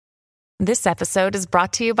This episode is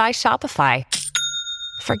brought to you by Shopify.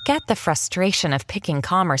 Forget the frustration of picking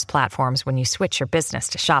commerce platforms when you switch your business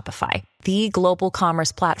to Shopify, the global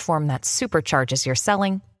commerce platform that supercharges your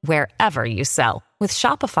selling wherever you sell. With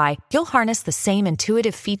Shopify, you'll harness the same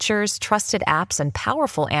intuitive features, trusted apps, and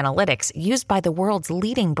powerful analytics used by the world's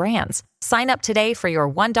leading brands. Sign up today for your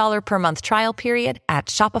 $1 per month trial period at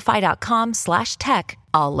shopify.com/tech,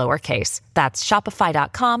 all lowercase. That's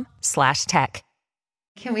shopify.com/tech.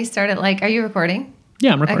 Can we start it are you recording?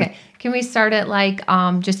 Yeah, I'm recording. Okay. Can we start it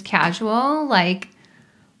just casual?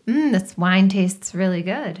 This wine tastes really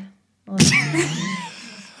good.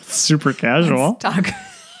 Super casual. Let's talk.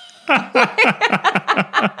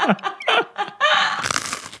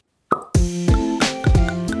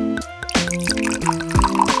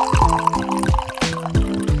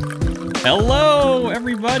 Hello,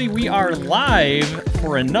 everybody. We are live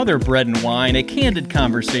for another Bread and Wine, a candid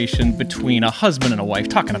conversation between a husband and a wife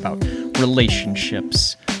talking about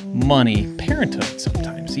relationships, money, parenthood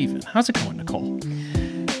sometimes even. How's it going, Nicole?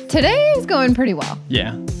 Today is going pretty well.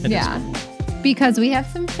 Yeah, it is. Because we have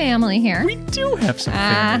some family here. We do have some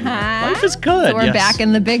family. Life is good. So we're back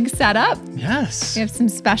in the big setup. Yes. We have some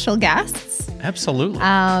special guests. Absolutely. Do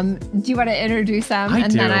you want to introduce them?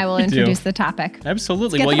 Then I will introduce the topic.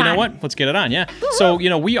 Absolutely. Well, you know what? Let's get it on. Yeah. Woo-hoo. So,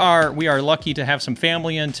 we are lucky to have some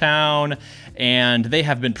family in town, and they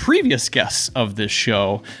have been previous guests of this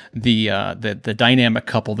show. The dynamic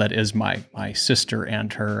couple that is my sister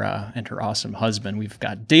and her awesome husband. We've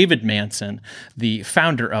got David Manson, the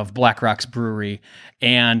founder of Black Rocks Brewery,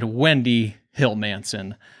 and Wendy Hill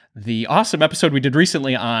Manson, the awesome episode we did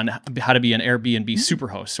recently on how to be an Airbnb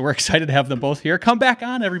superhost. So we're excited to have them both here. Come back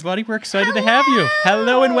on, everybody. We're excited to have you.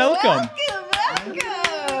 Hello and welcome. Welcome.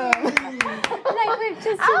 Like we've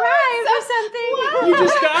just arrived or something. Wow. You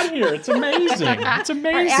just got here. It's amazing. It's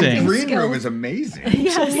amazing. The green room is amazing.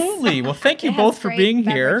 Absolutely. Well, thank you both for being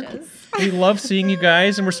here. We love seeing you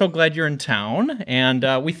guys, and we're so glad you're in town. And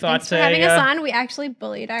we thought Thanks for having us on. We actually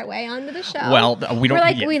bullied our way onto the show. Well, we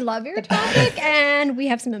don't. We love your topic, and we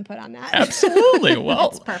have some input on that. Absolutely. Well,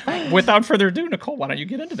 that's perfect. Without further ado, Nicole, why don't you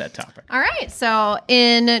get into that topic? All right. So,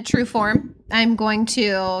 in true form, I'm going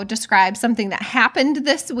to describe something that happened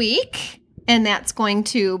this week, and that's going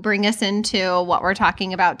to bring us into what we're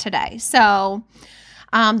talking about today. So,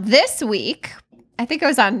 this week, I think I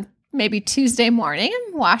was on maybe Tuesday morning,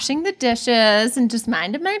 I'm washing the dishes and just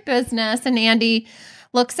minding my business. And Andy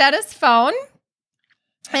looks at his phone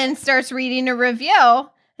and starts reading a review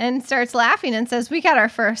and starts laughing and says, we got our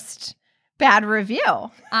first bad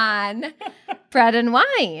review on Bread and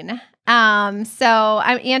Wine.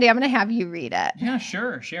 Andy, I'm going to have you read it. Yeah,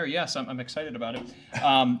 sure. Yes, I'm excited about it.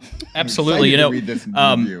 Absolutely. Read this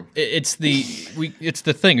review. It's the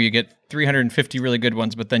thing where you get 350 really good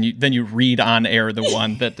ones, but then you read on air the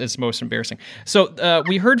one that is most embarrassing. So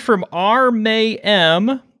we heard from R. May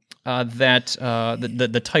M. That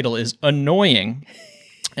the title is annoying,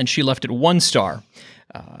 and she left it 1 star.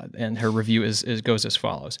 And her review goes as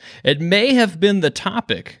follows: It may have been the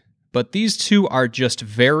topic, but these two are just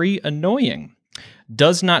very annoying.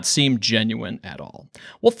 Does not seem genuine at all.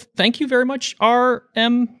 Well, thank you very much,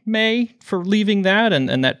 R.M. May, for leaving that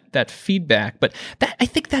and that feedback. But I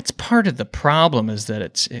think that's part of the problem, is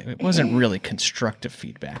that it wasn't really constructive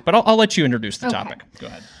feedback. But I'll let you introduce the topic. Go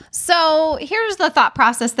ahead. So here's the thought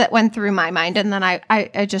process that went through my mind, and then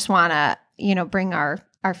I just want to bring our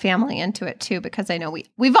family into it too, because I know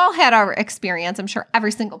we've all had our experience. I'm sure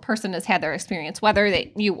every single person has had their experience, whether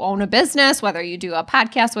you own a business, whether you do a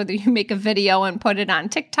podcast, whether you make a video and put it on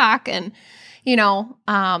TikTok. And,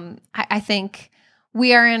 I think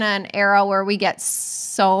we are in an era where we get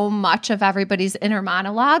so much of everybody's inner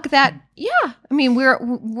monologue that,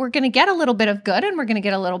 we're going to get a little bit of good and we're going to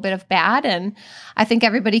get a little bit of bad. And I think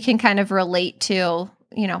everybody can kind of relate to,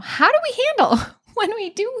 how do we handle when we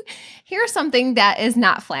do hear something that is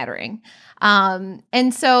not flattering.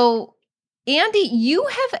 And so, Andy,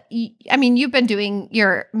 you've been doing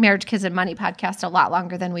your Marriage, Kids, and Money podcast a lot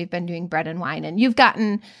longer than we've been doing Bread and Wine, and you've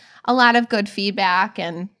gotten a lot of good feedback,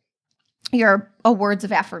 and you're a words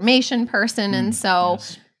of affirmation person. And so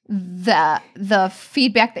the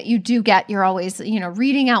feedback that you do get, you're always,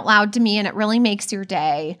 reading out loud to me, and it really makes your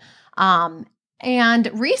day. And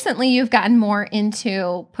recently you've gotten more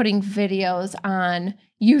into putting videos on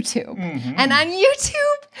YouTube. Mm-hmm. And on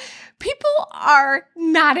YouTube, people are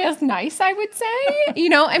not as nice, I would say.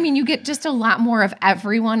 You get just a lot more of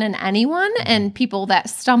everyone and anyone, and people that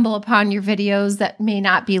stumble upon your videos that may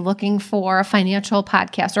not be looking for a financial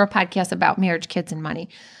podcast or a podcast about marriage, kids, and money.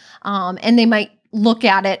 And they might look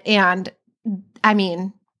at it, and I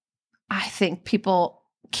think people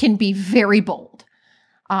can be very bold.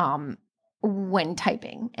 when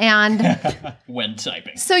typing. And when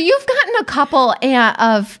typing. so you've gotten a couple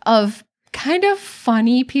of kind of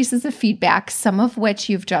funny pieces of feedback, some of which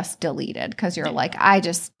you've just deleted because you're like, I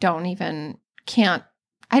just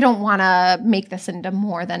I don't want to make this into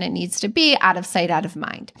more than it needs to be, out of sight, out of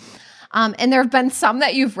mind. And there have been some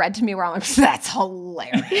that you've read to me where I'm like, that's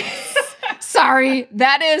hilarious. Sorry,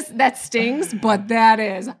 that stings, but that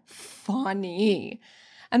is funny.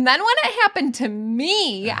 And then when it happened to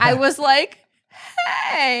me, I was like,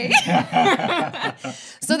 hey.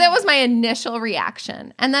 So that was my initial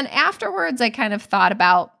reaction. And then afterwards, I kind of thought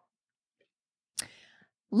about,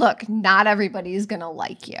 look, not everybody's going to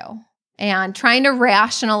like you. And trying to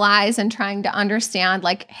rationalize and trying to understand,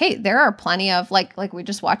 like, hey, there are plenty of, like we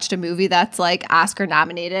just watched a movie that's like Oscar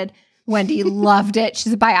nominated. Wendy loved it.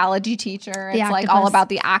 She's a biology teacher. It's like all about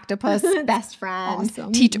the octopus best friend, Awesome.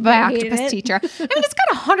 Octopus teacher. I mean, it's got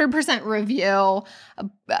 100% review,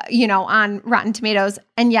 on Rotten Tomatoes,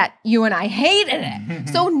 and yet you and I hated it.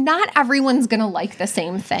 So not everyone's going to like the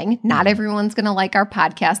same thing. Not everyone's going to like our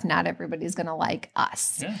podcast. Not everybody's going to like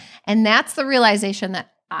us. Yeah. And that's the realization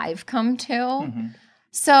that I've come to. Mm-hmm.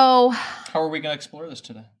 So how are we going to explore this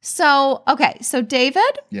today? So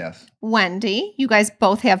David, yes, Wendy, you guys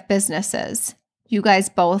both have businesses. You guys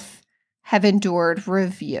both have endured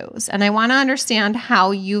reviews, and I want to understand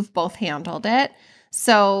how you've both handled it.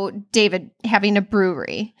 So David, having a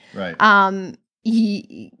brewery, right?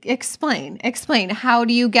 Explain. How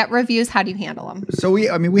do you get reviews? How do you handle them? So we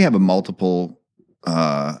have a multiple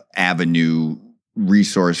avenue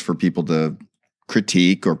resource for people to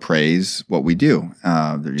critique or praise what we do.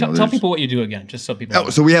 Tell people what you do again, just so people know.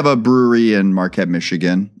 So we have a brewery in Marquette,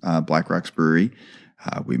 Michigan, Black Rocks Brewery.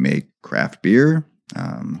 We make craft beer.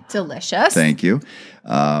 Delicious. Thank you.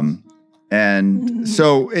 And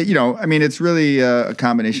so, it's really a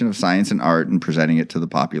combination of science and art and presenting it to the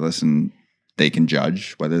populace, and they can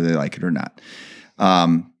judge whether they like it or not.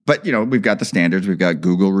 But, we've got the standards. We've got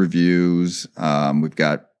Google reviews. We've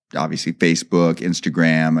got obviously Facebook,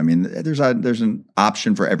 Instagram. I mean, there's an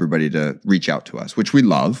option for everybody to reach out to us, which we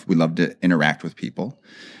love. We love to interact with people.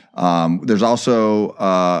 There's also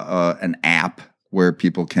an app where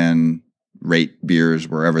people can rate beers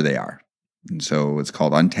wherever they are. And so it's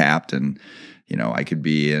called Untapped. And, I could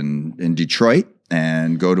be in Detroit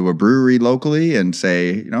and go to a brewery locally and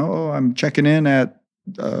say, I'm checking in at,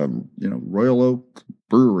 Royal Oak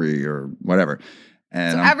Brewery or whatever.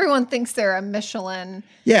 And so everyone thinks they're a Michelin.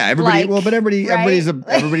 Yeah, everybody. But right?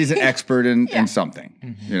 everybody's an expert in something,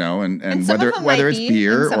 and whether it's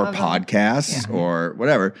beer or podcasts or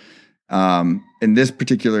whatever. In this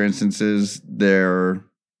particular instances, they're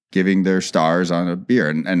giving their stars on a beer,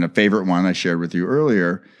 and a favorite one I shared with you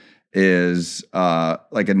earlier is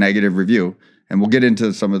like a negative review, and we'll get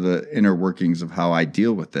into some of the inner workings of how I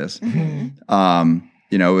deal with this. Mm-hmm.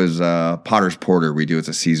 It was Potter's Porter we do. It's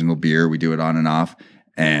a seasonal beer. We do it on and off.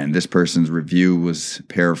 And this person's review was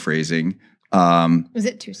paraphrasing. Was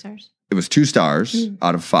it 2 stars? It was 2 stars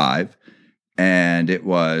out of 5. And it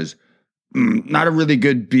was not a really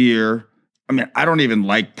good beer. I mean, I don't even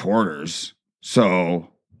like porters. So ...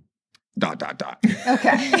 Okay.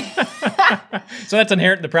 So that's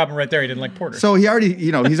inherent in the problem right there. He didn't like porter. So he's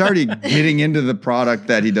already getting into the product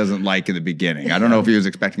that he doesn't like in the beginning. I don't know if he was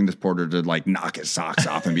expecting this porter to like knock his socks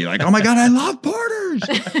off and be like, "Oh my God, I love porters."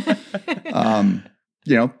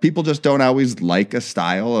 People just don't always like a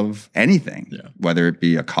style of anything, whether it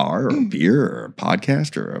be a car or a beer or a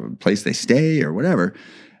podcast or a place they stay or whatever.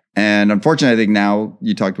 And unfortunately, I think now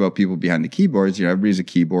you talked about people behind the keyboards, everybody's a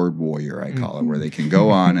keyboard warrior, I call it, where they can go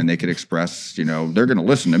on and they can express, they're going to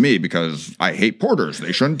listen to me because I hate porters.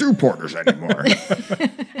 They shouldn't do porters anymore.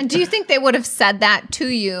 And do you think they would have said that to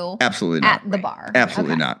you? Absolutely not. At the bar?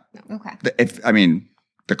 Absolutely not. Okay.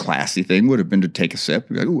 The classy thing would have been to take a sip,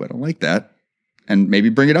 be like, "Ooh, I don't like that." And maybe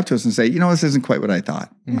bring it up to us and say, this isn't quite what I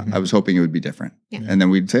thought. Mm-hmm. I was hoping it would be different. Yeah. And then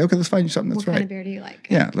we'd say, okay, let's find you something that's right. What kind of beer do you like?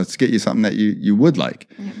 Yeah, let's get you something that you would like.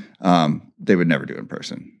 Yeah. They would never do it in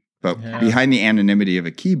person. But behind the anonymity of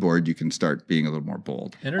a keyboard, you can start being a little more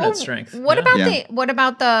bold. Internet strength. What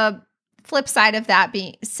about the flip side of that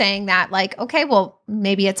being saying that, like, okay, well,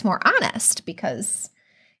 maybe it's more honest because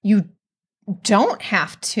you don't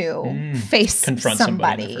have to confront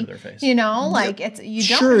somebody in their face. It's you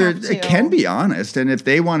don't have to. It can be honest, and if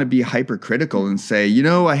they want to be hypercritical and say,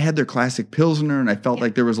 I had their classic Pilsner and I felt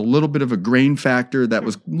like there was a little bit of a grain factor that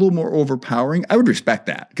was a little more overpowering, I would respect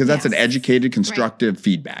that because that's an educated, constructive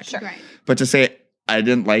feedback. Sure. Right. But to say I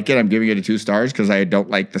didn't like it, I'm giving it a 2 stars because I don't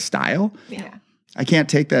like the style. Yeah. I can't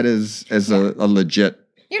take that as a legit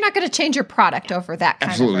You're not going to change your product over that kind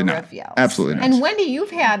Absolutely of a not. review. Absolutely not. And Wendy, you've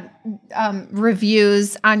had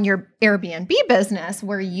reviews on your Airbnb business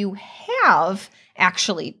where you have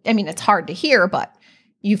actually, I mean, it's hard to hear, but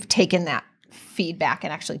you've taken that feedback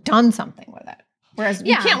and actually done something with it. Whereas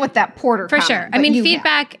you can't with that Porter For comment, sure. I but mean, you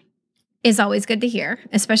feedback is always good to hear,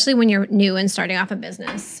 especially when you're new and starting off a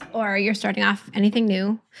business or you're starting off anything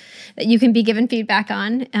new that you can be given feedback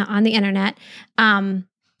on the internet.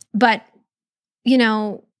 But, you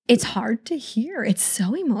know, it's hard to hear. It's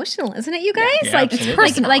so emotional, isn't it, you guys? Yeah, like, absolutely.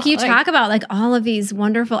 personal. like you Like- talk about like all of these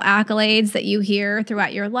wonderful accolades that you hear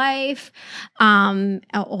throughout your life,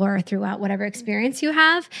 or throughout whatever experience you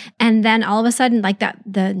have, and then all of a sudden, like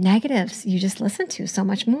the negatives you just listen to so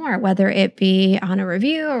much more, whether it be on a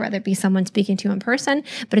review or whether it be someone speaking to you in person.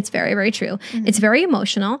 But it's very, very true. It's very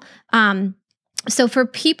emotional. So for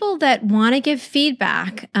people that want to give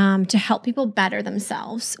feedback to help people better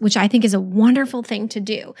themselves, which I think is a wonderful thing to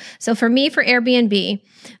do. So for me, for Airbnb,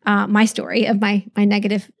 my story of my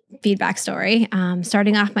negative feedback story,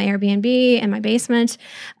 starting off my Airbnb in my basement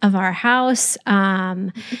of our house.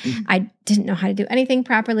 I didn't know how to do anything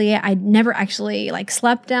properly. I'd never actually like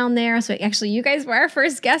slept down there. So actually you guys were our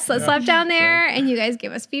first guests that slept down there and you guys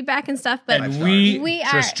gave us feedback and stuff. But And we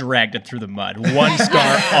just dragged it through the mud. 1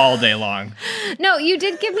 star all day long. no, you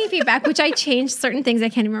did give me feedback, which I changed certain things. I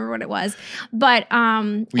can't remember what it was. But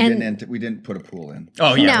we didn't put a pool in.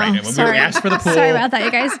 Oh, yeah, no, right. We sorry. asked for the pool. Sorry about that,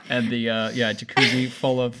 you guys. And the jacuzzi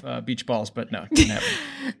full of beach balls, but no, it didn't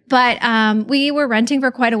happen. But we were renting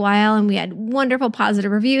for quite a while and we had wonderful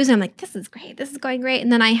positive reviews. And I'm like, this is great. This is going great.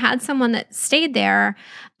 And then I had someone that stayed there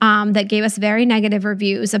that gave us very negative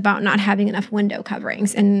reviews about not having enough window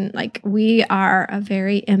coverings. And like, we are a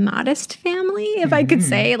very immodest family, if I could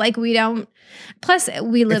say. Like, we don't, plus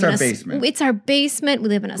we live It's in our basement. It's our basement. We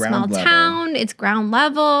live in a Ground small level. town. It's ground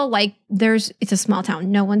level. Like, it's a small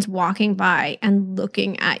town. No one's walking by and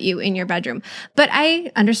looking at you in your bedroom. But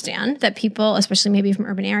I understand that people, especially maybe from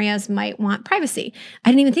urban areas, might want privacy. I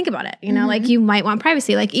didn't even think about it. You know, like you might want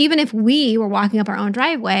privacy. Like even if we were walking up our own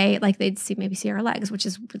driveway, like they'd maybe see our legs, which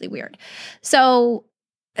is really weird. So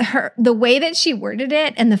the way that she worded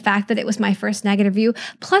it and the fact that it was my first negative review,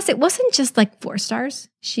 plus it wasn't just like 4 stars.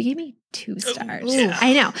 She gave me 2 stars. Yeah.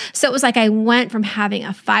 I know. So it was like I went from having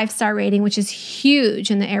a 5-star rating, which is huge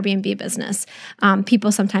in the Airbnb business.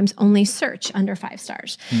 People sometimes only search under 5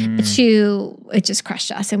 stars. To it just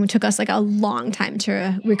crushed us, and it took us like a long time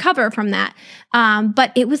to recover from that.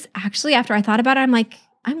 But it was actually after I thought about it, I'm like,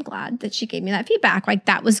 I'm glad that she gave me that feedback. Like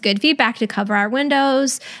that was good feedback to cover our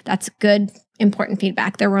windows. That's good, important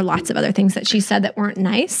feedback. There were lots of other things that she said that weren't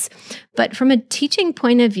nice. But from a teaching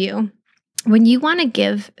point of view, when you want to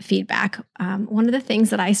give feedback, one of the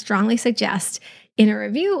things that I strongly suggest in a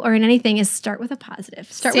review or in anything is start with a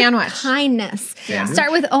positive. Start Sandwich. with kindness. Yeah.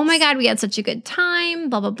 Start with, oh my God, we had such a good time,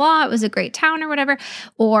 blah, blah, blah. It was a great town or whatever.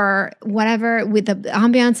 Or whatever, with the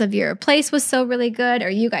ambiance of your place was so really good, or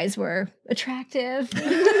you guys were attractive.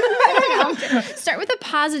 I don't know. Start with a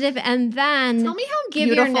positive and then Tell me how give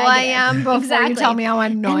your beautiful I negative. am before Exactly. you tell me how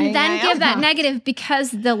annoying And then I am. give that negative,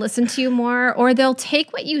 because they'll listen to you more, or they'll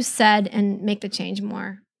take what you said and make the change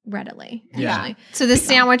more readily. Yeah. actually. So the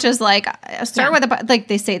sandwich is like start with like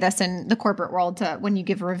they say this in the corporate world to when you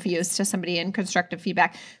give reviews to somebody in constructive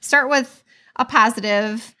feedback. Start with a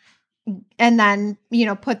positive, and then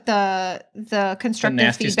put the constructive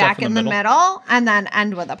nasty feedback stuff in in the the middle. middle, and then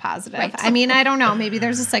end with a positive. Right. I mean, I don't know. Maybe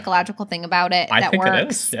there's a psychological thing about it I that think it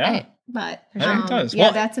works. is, yeah. But I think it does. Yeah,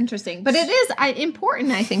 Well- that's interesting. But it is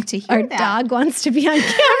important, I think, to hear Our that. dog wants to be on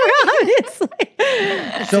camera, obviously.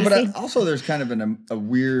 So, but also there's kind of a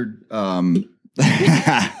weird.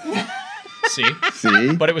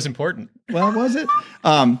 See? But it was important. Well, was it?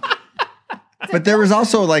 But there was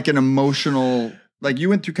also like an emotional. Like you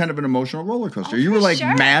went through kind of an emotional roller coaster. You for were like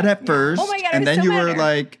sure. mad at first, Oh my God, I and was then so you mad were at her.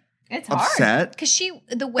 like It's hard. upset. Because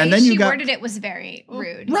the way And then you she got- worded it was very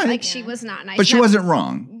rude. Right. Like she was not nice. But she Now- wasn't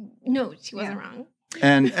wrong. No, she wasn't wrong.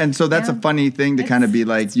 And so that's a funny thing to kind of be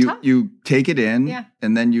like it's tough. you take it in Yeah.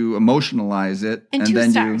 and then you emotionalize it And 2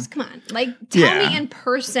 then stars. Come on. Like, tell Yeah. me in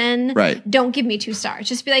person. Right. Don't give me 2 stars.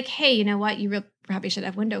 Just be like, hey, you know what? You probably should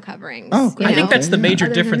have window coverings. Oh, you I think know? that's the major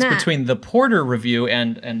Other than difference that. between the Porter review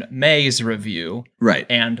and May's review Right.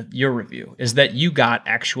 and your review is that you got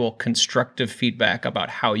actual constructive feedback about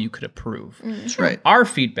how you could improve. Right. Our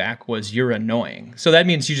feedback was you're annoying. So that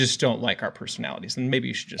means you just don't like our personalities, and maybe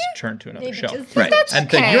you should just turn to another show. Right. And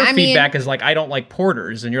then okay. your I mean- feedback is like, I don't like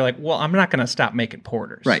porters. And you're like, well, I'm not going to stop making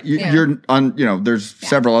porters. Right. Yeah. You're on, there's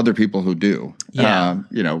several other people who do. Yeah.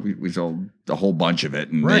 We sold a whole bunch of it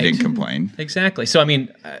and Right. they didn't complain. Exactly. So, I mean,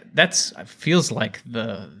 that's feels like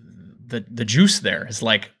the the juice there is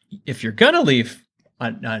like, if you're gonna leave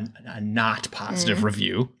a not positive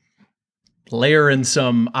review, layer in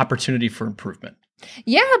some opportunity for improvement.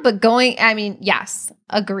 Yeah, but yes,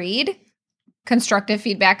 agreed. Constructive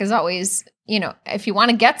feedback is always, if you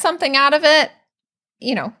want to get something out of it,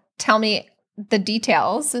 tell me the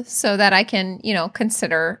details so that I can,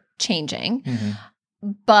 consider changing.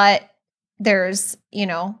 But there's,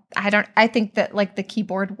 I think that like the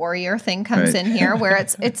keyboard warrior thing comes in here where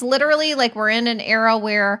it's literally like we're in an era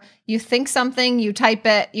where you think something, you type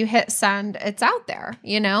it, you hit send, it's out there,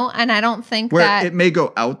 and I don't think where that it may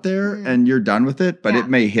go out there and you're done with it, but it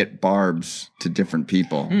may hit barbs to different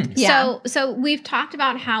people. Yeah. So we've talked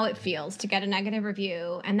about how it feels to get a negative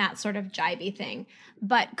review and that sort of jibey thing,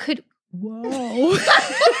 but You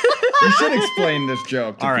should explain this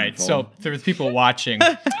joke to All right, people. so for the people watching,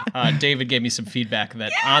 David gave me some feedback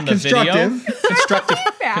that on the video,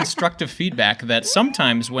 constructive feedback that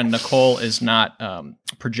sometimes when Nicole is not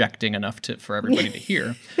projecting enough for everybody to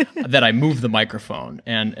hear, that I move the microphone,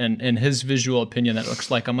 and in his visual opinion, that looks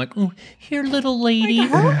like I'm like, oh, here, little lady,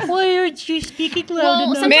 why aren't you speaking loud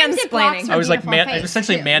enough? sometimes it blocks her I was like, beautiful I'm face,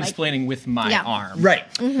 essentially too. mansplaining with my arm. Right.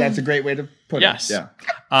 That's a great way to put Yes. it.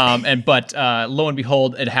 Yeah. But lo and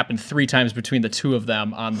behold, it happened 3 times between the two of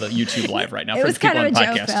them on the YouTube live right now It for was the people kind of on a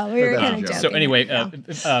the joke, podcast. though. We were that's kind a of joke. joking. So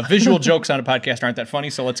anyway, visual jokes on a podcast aren't that funny,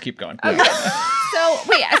 so let's keep going.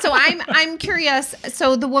 So I'm curious.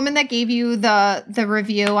 So the woman that gave you the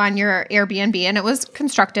review on your Airbnb, and it was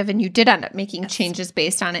constructive, and you did end up making changes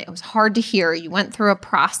based on it. It was hard to hear. You went through a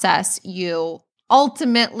process. You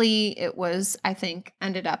ultimately, it was, I think,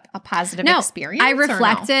 ended up a positive experience. I or no?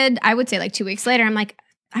 reflected, I would say like 2 weeks later, I'm like,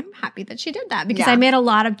 I'm happy that she did that because Yeah. I made a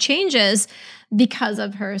lot of changes because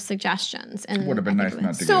of her suggestions. And Would have been I nice think it not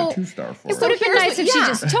was- to So- get a 2-star for It would it. have been here's nice what- if she yeah.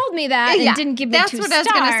 just told me that Yeah. and didn't give me That's 2 what I was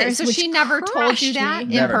gonna say. stars, So which she never told you crushed that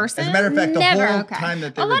me. in Never. person? As a matter of fact, the Never. whole Okay. time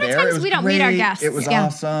that they A were lot of there, times it was we don't meet our great. guests. It was Yeah.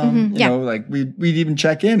 awesome. Yeah. Like we'd even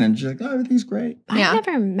check in and she's like, "Oh, everything's great." Yeah. I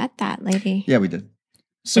never met that lady. Yeah, we did.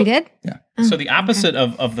 So, We did? So the opposite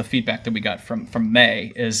of the feedback that we got from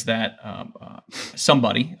May is that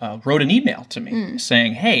somebody wrote an email to me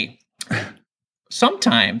saying, "Hey,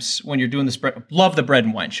 sometimes when you're doing this, love the Bread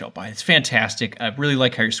and Wine Show. It's fantastic. I really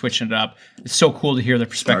like how you're switching it up. It's so cool to hear the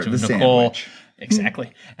perspective the of Nicole." sandwich.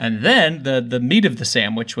 Exactly. And then the meat of the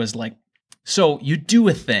sandwich was like, so you do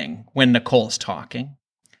a thing when Nicole's talking.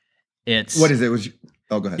 It's What is it?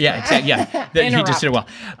 Oh, go ahead. yeah, exactly. Yeah, you just did it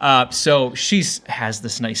well. So she's has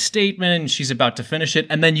this nice statement, and she's about to finish it,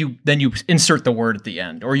 and then you insert the word at the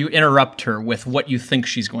end, or you interrupt her with what you think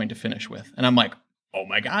she's going to finish with, and I'm like, oh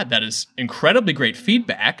my god, that is incredibly great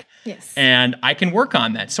feedback. Yes. And I can work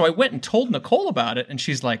on that. So I went and told Nicole about it, and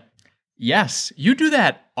she's like, yes, you do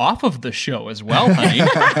that off of the show as well, honey.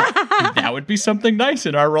 That would be something nice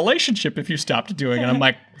in our relationship if you stopped doing it. I'm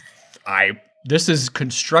like, this is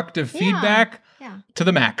constructive feedback Yeah. to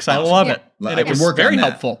the max. I love it. I And it can was work on very that.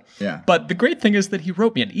 helpful. Yeah. But the great thing is that he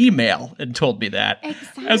wrote me an email and told me that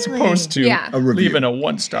as opposed to Yeah. A review. leaving a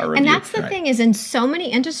 1-star review. And that's the thing is in so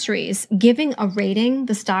many industries, giving a rating,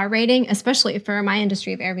 the star rating, especially for my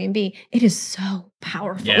industry of Airbnb, it is so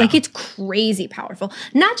powerful. Yeah. Like it's crazy powerful.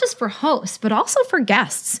 Not just for hosts, but also for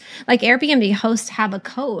guests. Like Airbnb hosts have a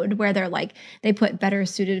code where they're like, they put better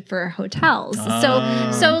suited for hotels.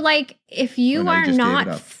 So like if you Oh, no, you are just gave not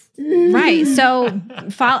it up. right. So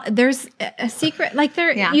there's a secret, like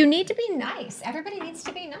Yeah. you need to be nice. Everybody needs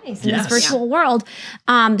to be nice in Yes. this virtual world.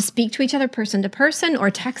 Speak to each other person to person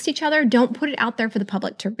or text each other. Don't put it out there for the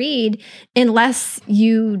public to read unless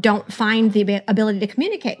you don't find the ability to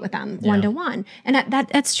communicate with them one-to-one. And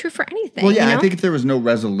that's true for anything. Well, yeah, you know? I think if there was no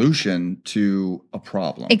resolution to a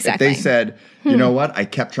problem, Exactly. if they said, you know what, I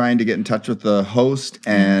kept trying to get in touch with the host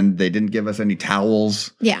and they didn't give us any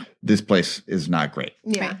towels, Yeah. this place is not great.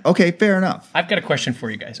 Yeah. Okay, fair enough. I've got a question for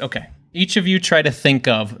you guys. Okay. Each of you try to think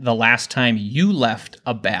of the last time you left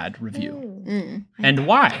a bad review and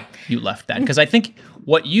why you left that. Because I think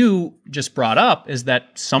what you just brought up is that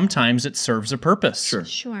sometimes it serves a purpose. Sure.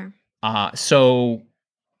 Sure. So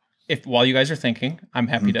while you guys are thinking, I'm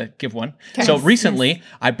happy to give one. So recently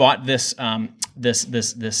I bought this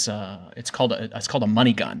it's called a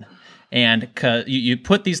money gun. And you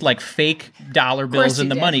put these like fake dollar bills in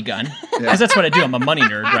the money gun because that's what I do. I'm a money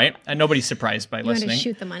nerd, right? And nobody's surprised by You want listening. to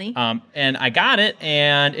shoot the money. And I got it,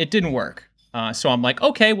 and it didn't work. So I'm like,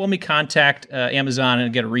 okay, well, let me contact Amazon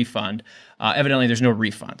and get a refund. Evidently, there's no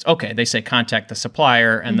refunds. Okay, they say contact the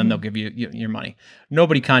supplier, and then they'll give you your money.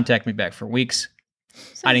 Nobody contacted me back for weeks.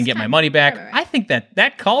 I didn't get my money back. Right. I think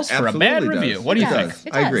that calls for a bad Absolutely review. does. What do you It think? does.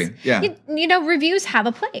 It I does. agree. Yeah. You know, reviews have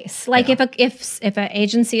a place. Like if an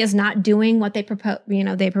agency is not doing what they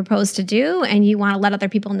propose to do, and you want to let other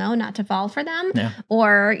people know not to fall for them,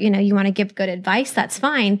 or you want to give good advice, that's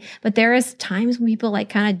fine. But there is times when people like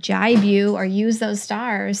kind of jibe you or use those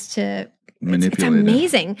stars to. It's Manipulate it.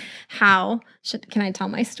 amazing how. Can I tell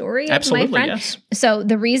my story? Absolutely, of my friend? yes. So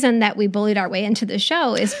the reason that we bullied our way into the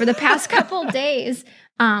show is for the past couple days.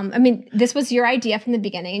 I mean, this was your idea from the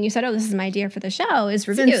beginning, and you said, "Oh, this is my idea for the show is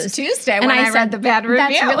reviews." Since Tuesday And when I said, read the bad review.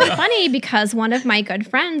 That's really funny because one of my good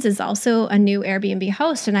friends is also a new Airbnb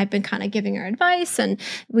host, and I've been kind of giving her advice, and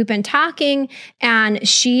we've been talking, and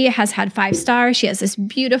she has had 5 stars. She has this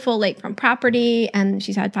beautiful lakefront property, and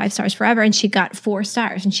she's had 5 stars forever, and she got 4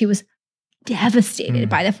 stars, and she was devastated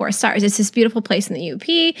by the 4 stars. It's this beautiful place in the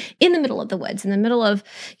UP, in the middle of the woods, in the middle of,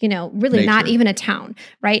 really not Nature. even a town,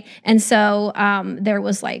 right? And so there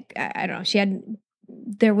was like, I don't know,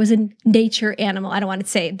 there was a nature animal. I don't want to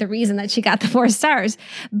say the reason that she got the 4 stars,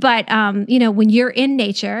 but when you're in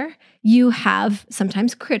nature, you have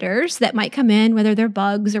sometimes critters that might come in, whether they're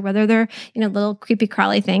bugs or whether they're, little creepy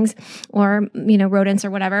crawly things or, rodents or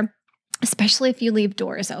whatever. Especially if you leave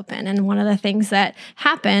doors open. And one of the things that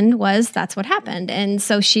happened was that's what happened. And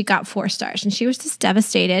so she got 4 stars and she was just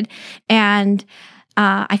devastated. And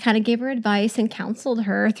I kind of gave her advice and counseled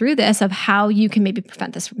her through this of how you can maybe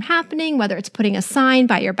prevent this from happening, whether it's putting a sign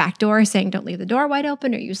by your back door saying don't leave the door wide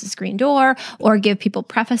open or use the screen door, or give people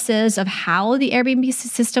prefaces of how the Airbnb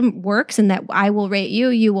system works and that I will rate you,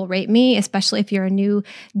 you will rate me, especially if you're a new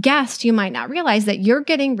guest. You might not realize that you're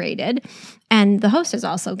getting rated and the host is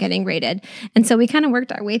also getting rated. And so we kind of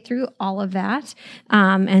worked our way through all of that.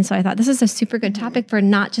 And so I thought this is a super good topic for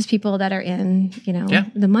not just people that are in,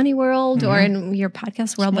 the money world or in your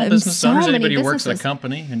podcast world, Small but business so owners, many anybody who works at a businesses.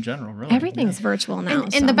 company in general, really. Everything's virtual now.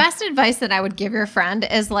 And the best advice that I would give your friend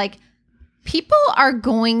is like, people are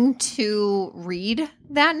going to read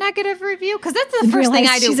that negative review because that's the first thing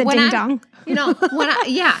I do she's a when ding I, dong.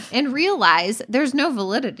 and realize there's no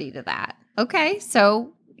validity to that. Okay,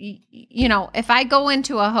 so if I go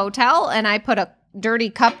into a hotel and I put a dirty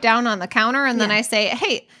cup down on the counter and then I say,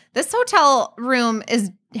 "Hey, this hotel room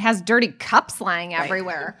has dirty cups lying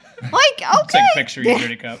everywhere," like, okay, Take a picture of your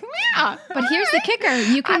dirty cup. yeah. But here's the kicker.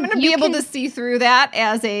 I'm going to be able to see through that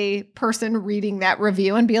as a person reading that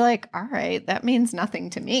review and be like, all right, that means nothing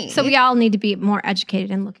to me. So we all need to be more educated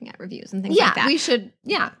in looking at reviews and things like that. we should,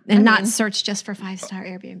 and not search just for 5-star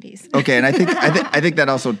Airbnbs. Okay, and I think that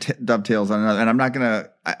also dovetails on another. And I'm not gonna.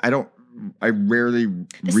 I rarely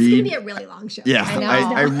This is read. going to be a really long show. Yeah, I know.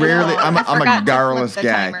 I rarely. I'm forgot a to flip garrulous the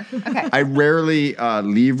guy. timer. Okay. I rarely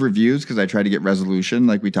leave reviews because I try to get resolution,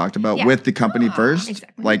 like we talked about, Yeah. with the company first.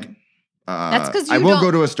 exactly. Like, That's because I will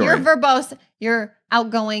go to a story. You're verbose. You're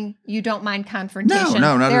outgoing. You don't mind confrontation.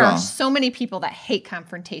 No, not at there all. are so many people that hate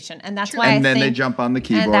confrontation, and that's why and I then think, they jump on the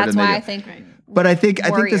keyboard, and that's they why do. I think. But I think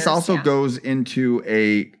warriors, this also yeah. goes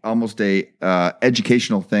into almost a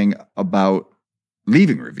educational thing about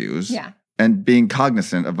leaving reviews. Yeah. And being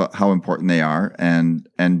cognizant of how important they are, and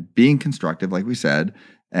being constructive, like we said,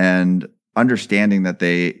 and understanding that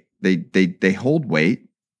they hold weight.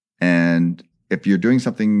 And if you're doing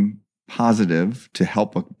something positive to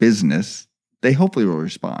help a business, they hopefully will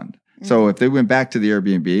respond. Mm-hmm. So if they went back to the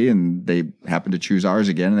Airbnb and they happen to choose ours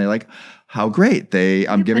again, and they're like, "How great!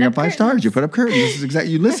 I'm giving them 5 stars. You put up curtains. This is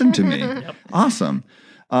exactly. You listened to me. Awesome."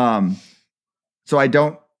 So I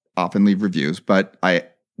don't often leave reviews, but I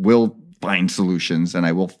will find solutions and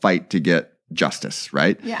I will fight to get justice,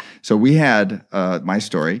 right? Yeah. So we had, my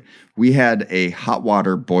story, we had a hot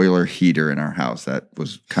water boiler heater in our house that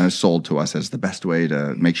was kind of sold to us as the best way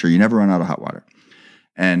to make sure you never run out of hot water.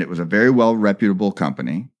 And it was a very well reputable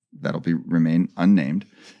company that'll remain unnamed.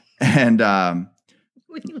 And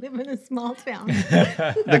We live in a small town.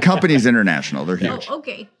 the company's international. They're huge. Oh,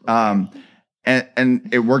 okay. And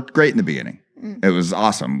it worked great in the beginning. It was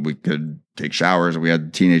awesome. We could take showers. We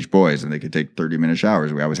had teenage boys and they could take 30-minute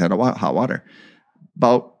showers. We always had hot water.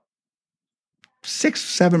 About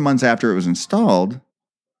 6-7 months after it was installed,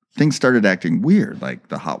 things started acting weird. Like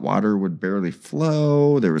the hot water would barely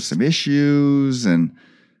flow. There was some issues. And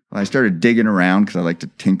I started digging around because I like to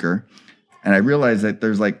tinker. And I realized that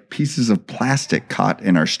there's like pieces of plastic caught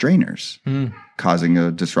in our strainers, causing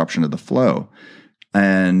a disruption of the flow.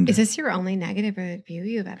 And Is this your only negative review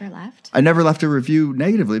you've ever left? I never left a review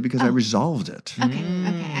negatively because I resolved it. Okay.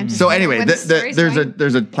 I'm just So anyway, when the story's going.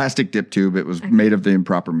 there's a plastic dip tube. It was made of the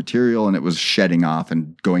improper material, and it was shedding off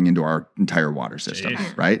and going into our entire water system,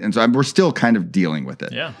 right? And so we're still kind of dealing with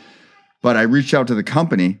it. Yeah. But I reached out to the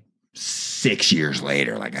company, 6 years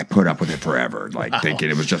later, like I put up with it forever, like thinking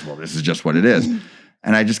it was just, well, this is just what it is.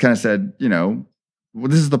 And I just kind of said, well,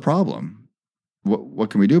 this is the problem. What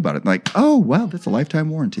can we do about it? Like, oh, well, that's a lifetime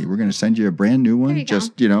warranty. We're going to send you a brand new one.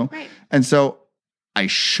 Right. And so I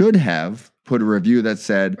should have put a review that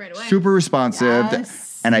said super responsive.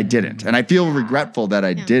 And I didn't. And I feel regretful that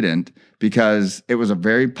I didn't, because it was a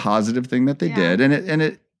very positive thing that they did. And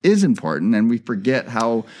it is important. And we forget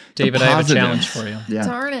how David, I have a challenge for you. Yeah.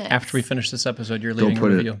 Darn it. After we finish this episode, you're leaving a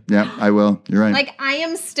review. Yeah, I will. You're right. Like I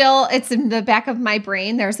am still, it's in the back of my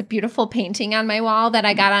brain. There's a beautiful painting on my wall that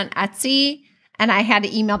I got on Etsy, and I had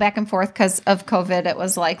to email back and forth because of COVID. It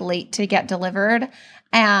was like late to get delivered.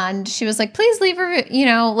 And she was like, please leave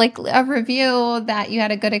a review that you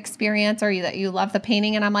had a good experience or that you love the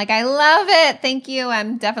painting. And I'm like, I love it. Thank you.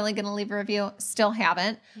 I'm definitely going to leave a review. Still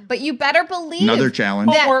haven't. But you better believe. Another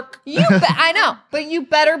challenge. I know. But you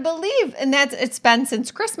better believe. And it's been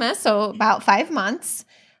since Christmas. So about 5 months.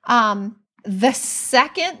 The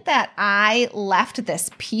second that I left this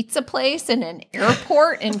pizza place in an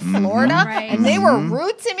airport in Florida and they were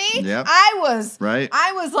rude to me, I was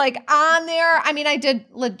like on there. I mean, I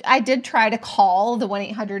did try to call the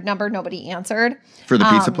 1-800 number. Nobody answered. For the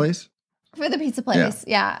pizza place? For the pizza place.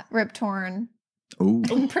 Yeah. Rip Torn. Oh.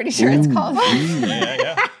 I'm pretty sure it's called.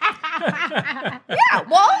 Yeah. Yeah.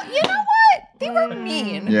 Well, you know what? They were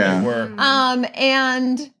mean. Yeah. They were.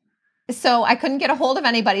 And so I couldn't get a hold of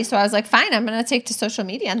anybody. So I was like, fine, I'm going to take to social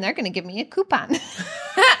media and they're going to give me a coupon.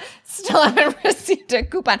 Still haven't received a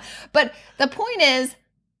coupon. But the point is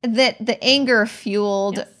that the anger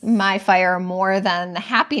fueled my fire more than the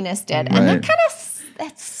happiness did. And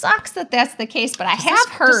that sucks that that's the case. But I have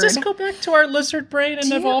heard. Does this go back to our lizard brain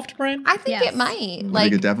and evolved brain? I think it might. I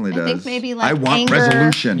think it definitely does. I think maybe like I want anger,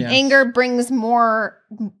 resolution. Yes. Anger brings more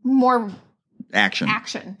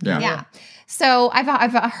Action. Yeah. So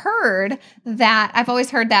I've heard that, I've always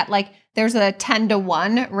heard that like there's a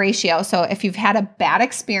 10-to-1 ratio. So if you've had a bad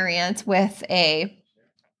experience with a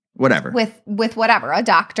whatever, with whatever, a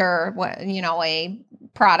doctor, a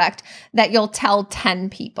product, that you'll tell 10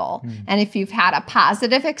 people. And if you've had a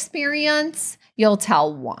positive experience, you'll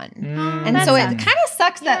tell 1. And so it kind of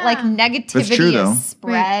sucks that like negativity is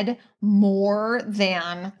spread more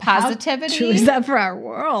than positivity. How true is that for our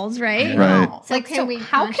worlds, right? Right. So Like, can we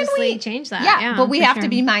consciously change that? Yeah, but we have sure. to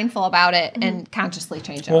be mindful about it and consciously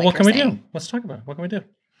change it. Well, like what can we you're saying. do? Let's talk about it. What can we do?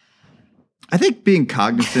 I think being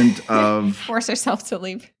cognizant of Force ourselves to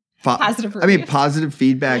leave positive reviews. I mean, positive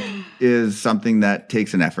feedback is something that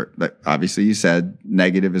takes an effort. Like obviously you said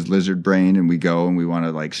negative is lizard brain, and we go and we want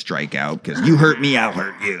to like strike out because you hurt me, I'll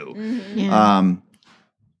hurt you. Yeah.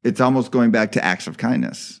 It's almost going back to acts of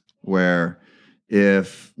kindness, where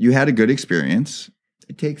if you had a good experience,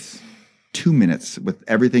 it takes 2 minutes with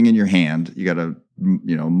everything in your hand. You got a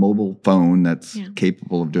mobile phone that's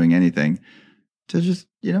capable of doing anything, to just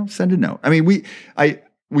send a note. I mean, we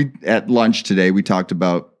at lunch today we talked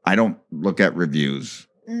about, I don't look at reviews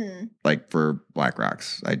like for Black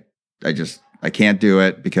Rocks. I can't do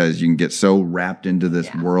it because you can get so wrapped into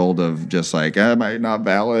this world of just like, am I not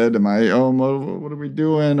valid? Am I, what are we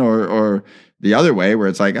doing? Or the other way where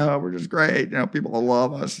it's like, oh, we're just great. People will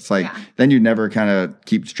love us. It's like, then you never kind of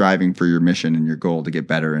keep striving for your mission and your goal to get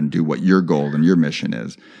better and do what your goal and your mission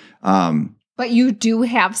is. But you do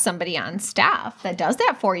have somebody on staff that does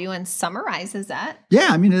that for you and summarizes it. Yeah.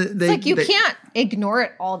 I mean, It's like you can't ignore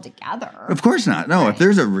it altogether. Of course not. No, if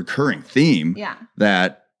there's a recurring theme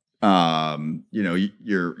that,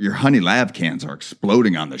 your Honey Lab cans are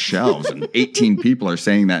exploding on the shelves and 18 people are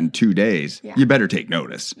saying that in 2 days, you better take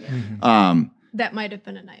notice. That might have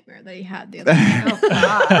been a nightmare that he had the other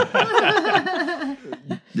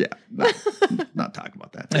day. Not talk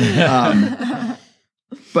about that.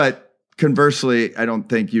 But conversely, I don't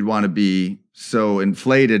think you'd want to be so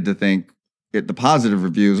inflated to think the positive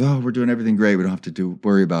reviews, we're doing everything great, we don't have to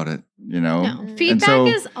worry about it, No, feedback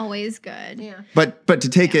is always good. Yeah. But to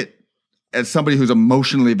take it as somebody who's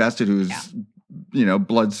emotionally vested, who's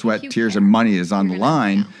blood, sweat, tears, and money is on the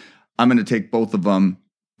line, I'm going to take both of them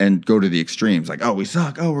and go to the extremes. Like, we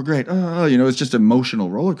suck. We're great. It's just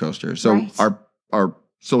emotional roller coaster. So our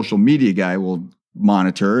social media guy will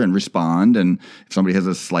monitor and respond. And if somebody has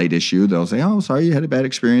a slight issue, they'll say, sorry, you had a bad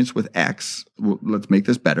experience with X. Let's make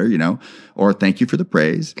this better, or thank you for the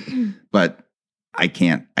praise. But I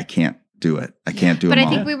can't do it. I can't do But them I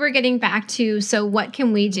all. think we were getting back to, so what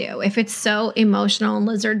can we do if it's so emotional and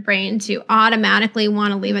lizard brain to automatically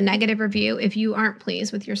want to leave a negative review if you aren't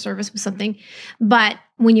pleased with your service with something? But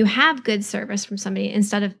when you have good service from somebody,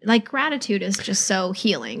 instead of like gratitude is just so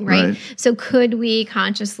healing, right? So could we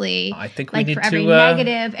consciously, I think we like need for every to,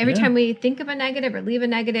 negative, every time we think of a negative or leave a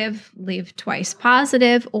negative, leave twice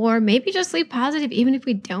positive, or maybe just leave positive even if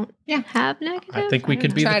we don't have negative? I think we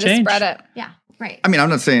could be Try the to change. spread it. Yeah, right. I mean,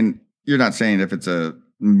 you're not saying if it's a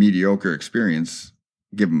mediocre experience,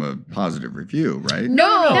 give them a positive review, right?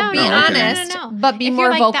 No, be no, okay. honest, No. but be If more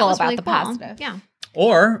you're like, "That vocal was about really the cool." positive. Yeah.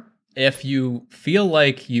 Or if you feel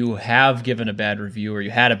like you have given a bad review or you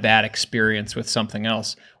had a bad experience with something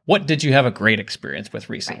else, what did you have a great experience with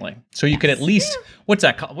recently? So you could at least, what's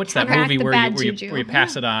that called? What's that Counteract movie the where bad you juju.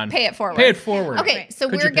 pass it on? Pay it forward. Pay it forward. Okay, so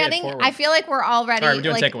Could you we're pay it getting. forward? I feel like we're already All right, we're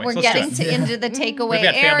doing like takeaways. we're Let's do getting it. into the takeaway We've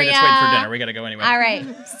got family area. that's waiting for dinner. We got to go anyway. All right,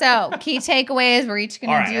 so key takeaways. We're each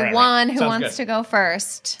going All to right, do all right, one. all right. Who Sounds wants good. to go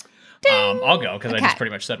first? I'll go because I just Okay.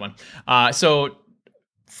 pretty much said one. So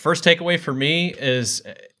first takeaway for me is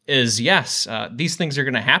yes, these things are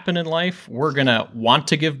going to happen in life. We're going to want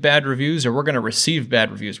to give bad reviews or we're going to receive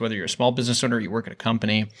bad reviews, whether you're a small business owner or you work at a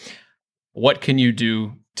company. What can you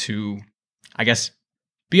do to, I guess,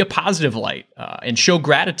 be a positive light and show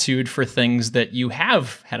gratitude for things that you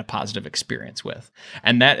have had a positive experience with?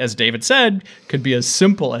 And that, as David said, could be as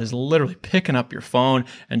simple as literally picking up your phone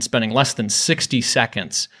and spending less than 60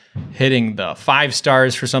 seconds hitting the 5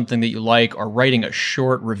 stars for something that you like or writing a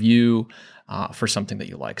short review for something that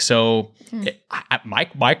you like. So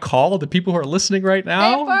my call to people who are listening right Pay it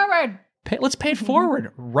now, forward. let's pay it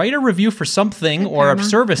forward. Write a review for something or a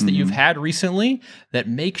service that you've had recently that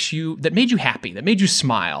made you happy, that made you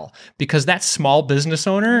smile, because that small business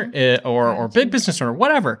owner or big business owner,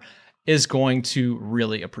 whatever, is going to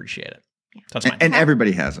really appreciate it. So that's mine. And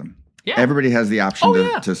everybody has them. Yeah. Everybody has the option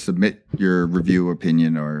Oh, to submit your review,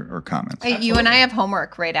 opinion, or comments. You and I have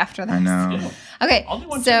homework right after this. I know. Okay, I'll do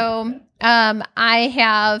one so I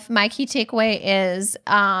have my key takeaway is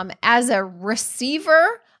as a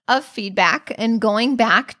receiver of feedback and going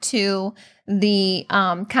back to the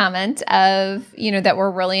comment of that we're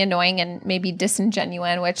really annoying and maybe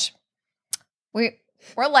disingenuine, which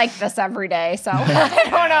we're like this every day, so I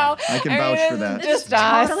don't know. I can vouch for that. It's just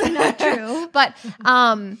us. Totally not true. But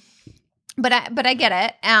I get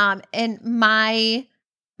it. And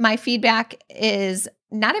my feedback is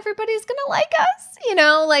not everybody's gonna like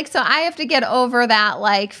us, so I have to get over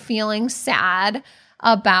that feeling sad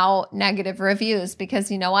about negative reviews, because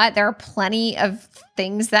you know what? There are plenty of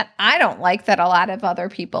things that I don't like that a lot of other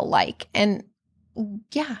people like. And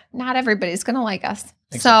yeah, not everybody's gonna like us.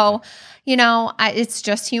 Exactly. So, it's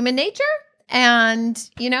just human nature. And,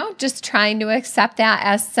 just trying to accept that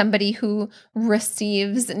as somebody who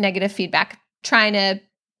receives negative feedback, trying to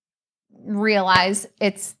realize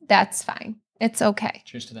that's fine. It's okay.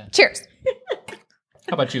 Cheers to that. Cheers.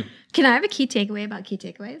 How about you? Can I have a key takeaway about key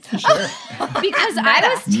takeaways? Sure. Because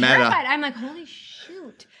I was Meta. terrified. I'm like, holy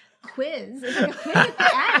shoot, quiz. It's like a quiz at the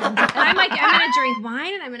end. And I'm like, I'm going to drink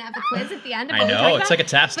wine and I'm going to have a quiz at the end of I what we know. talked It's about. like a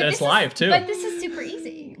test But and it's this is- live, too. But this is super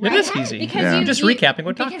easy. It Right? is easy. Because Yeah. you Just recapping what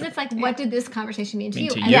we talked Because it's about. like, what did this conversation mean to Mean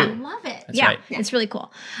you? to And you. I love it. That's yeah, right. it's really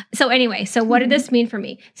cool. So anyway, so what did this mean for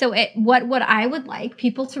me? So what I would like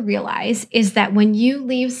people to realize is that when you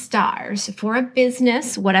leave stars for a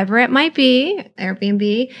business, whatever it might be,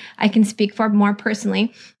 Airbnb, I can speak for more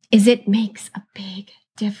personally, is it makes a big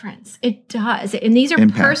difference. It does. And these are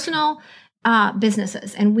Impact. personal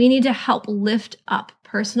businesses, and we need to help lift up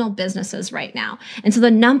personal businesses right now. And so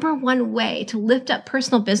the number one way to lift up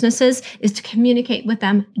personal businesses is to communicate with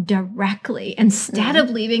them directly instead of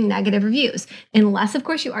leaving negative reviews. Unless, of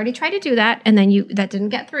course, you already tried to do that and then that didn't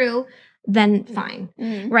get through, then fine,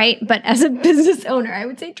 right? But as a business owner, I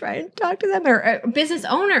would say try and talk to them. Or business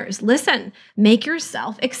owners, listen, make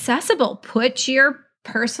yourself accessible. Put your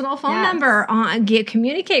personal phone number on,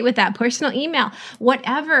 communicate with that personal email,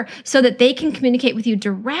 whatever, so that they can communicate with you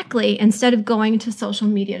directly instead of going to social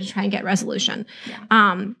media to try and get resolution.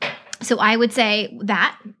 So I would say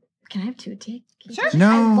that. Can I have two key? Sure. No.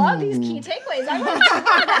 I love these key takeaways. I want to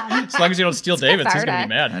talk about them. As long as you don't steal David's, he's going to be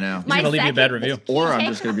mad. I know. He's going to leave you a bad review. Or I'm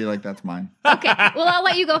just going to be like, that's mine. Okay. Well, I'll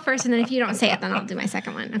let you go first, and then if you don't say it, then I'll do my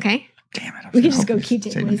second one. Okay. Damn it. We can just go key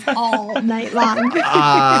takeaways all night long.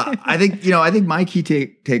 I think my key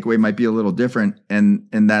takeaway might be a little different, and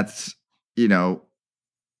that's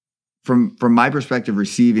from my perspective,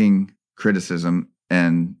 receiving criticism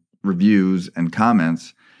and reviews and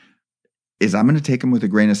comments is I'm going to take them with a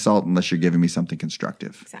grain of salt unless you're giving me something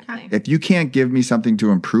constructive. Exactly. If you can't give me something to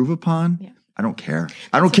improve upon, I don't care.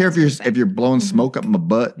 I don't care if you're blowing smoke up my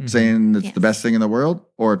butt saying it's the best thing in the world,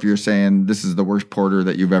 or if you're saying this is the worst porter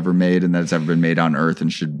that you've ever made and that's ever been made on Earth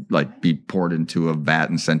and should like be poured into a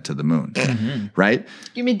vat and sent to the moon. Right?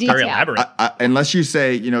 Give me detail. Very elaborate. Unless you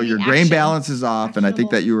say, your grain balance is off and I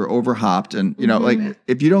think that you were overhopped, and like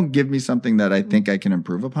if you don't give me something that I think I can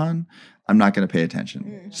improve upon, I'm not going to pay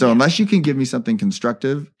attention. So unless you can give me something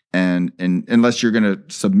constructive, and unless you're going to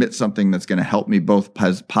submit something that's going to help me both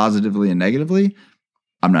positively and negatively,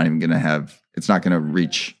 I'm not even going to it's not going to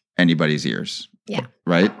reach anybody's ears. Yeah.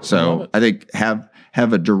 Right. So I think have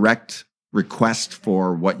a direct request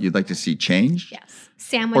for what you'd like to see changed. Yes.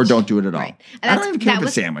 Sandwich. Or don't do it at all. Right. I don't even care if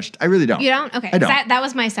it's sandwiched. I really don't. You don't? Okay. I don't. That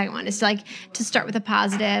was my second one. Is to start with a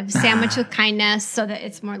positive, sandwich with kindness, so that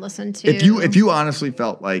it's more listened to. If you honestly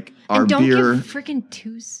felt like our and don't beer, give freaking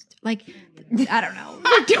I don't know.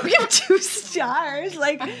 Don't give 2 stars.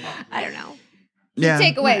 Like, I don't know.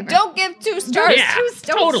 Take away. Don't give 2 stars. Yeah,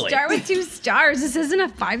 Don't totally. start with 2 stars. This isn't a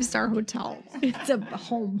 5-star hotel. It's a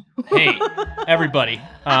home. Hey, everybody.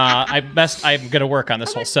 I'm going to work on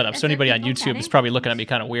this whole setup. So anybody on YouTube is probably looking at me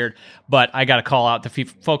kind of weird, but I got to call out the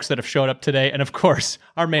folks that have showed up today. And of course,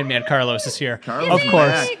 our main man, Carlos, is here. Carlos of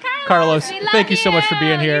course. back. Carlos, thank you so much for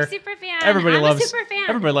being here. You're a super fan. Everybody I'm loves a super fan.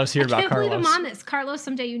 Everybody loves hearing about I can't believe Carlos. I'm on this. Carlos,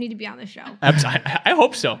 someday you need to be on the show. I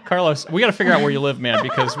hope so. Carlos, we got to figure out where you live, man,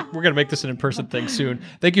 because we're going to make this an in-person thing soon.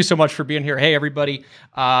 Thank you so much for being here. Hey, everybody.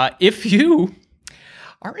 If you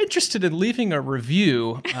are interested in leaving a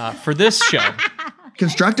review for this show,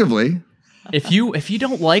 constructively, if you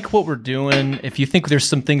don't like what we're doing, if you think there's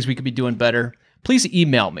some things we could be doing better, please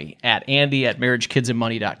email me at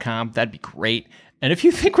andy@marriagekidsandmoney.com. That'd be great. And if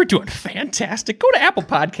you think we're doing fantastic, go to Apple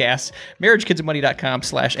Podcasts,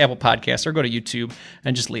 marriagekidsandmoney.com/Apple Podcasts, or go to YouTube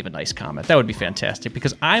and just leave a nice comment. That would be fantastic,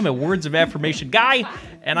 because I'm a words of affirmation guy,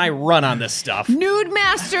 and I run on this stuff. Nude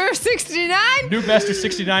Master 69. Nude Master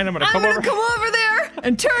 69, I'm going to come over. Come over there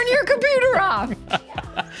and turn your computer off.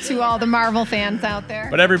 To all the Marvel fans out there.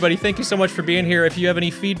 But everybody, thank you so much for being here. If you have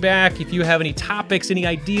any feedback, if you have any topics, any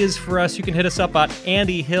ideas for us, you can hit us up at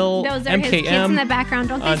Andy Hill, Those are MKM, his kids in the background.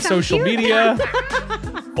 Don't they on sound social cute? media,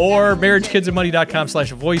 or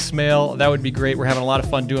marriagekidsandmoney.com/voicemail. That would be great. We're having a lot of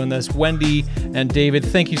fun doing this. Wendy and David,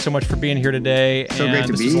 thank you so much for being here today. so great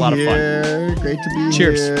to this be was a lot of fun. here. Great to be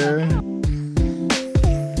Cheers. here.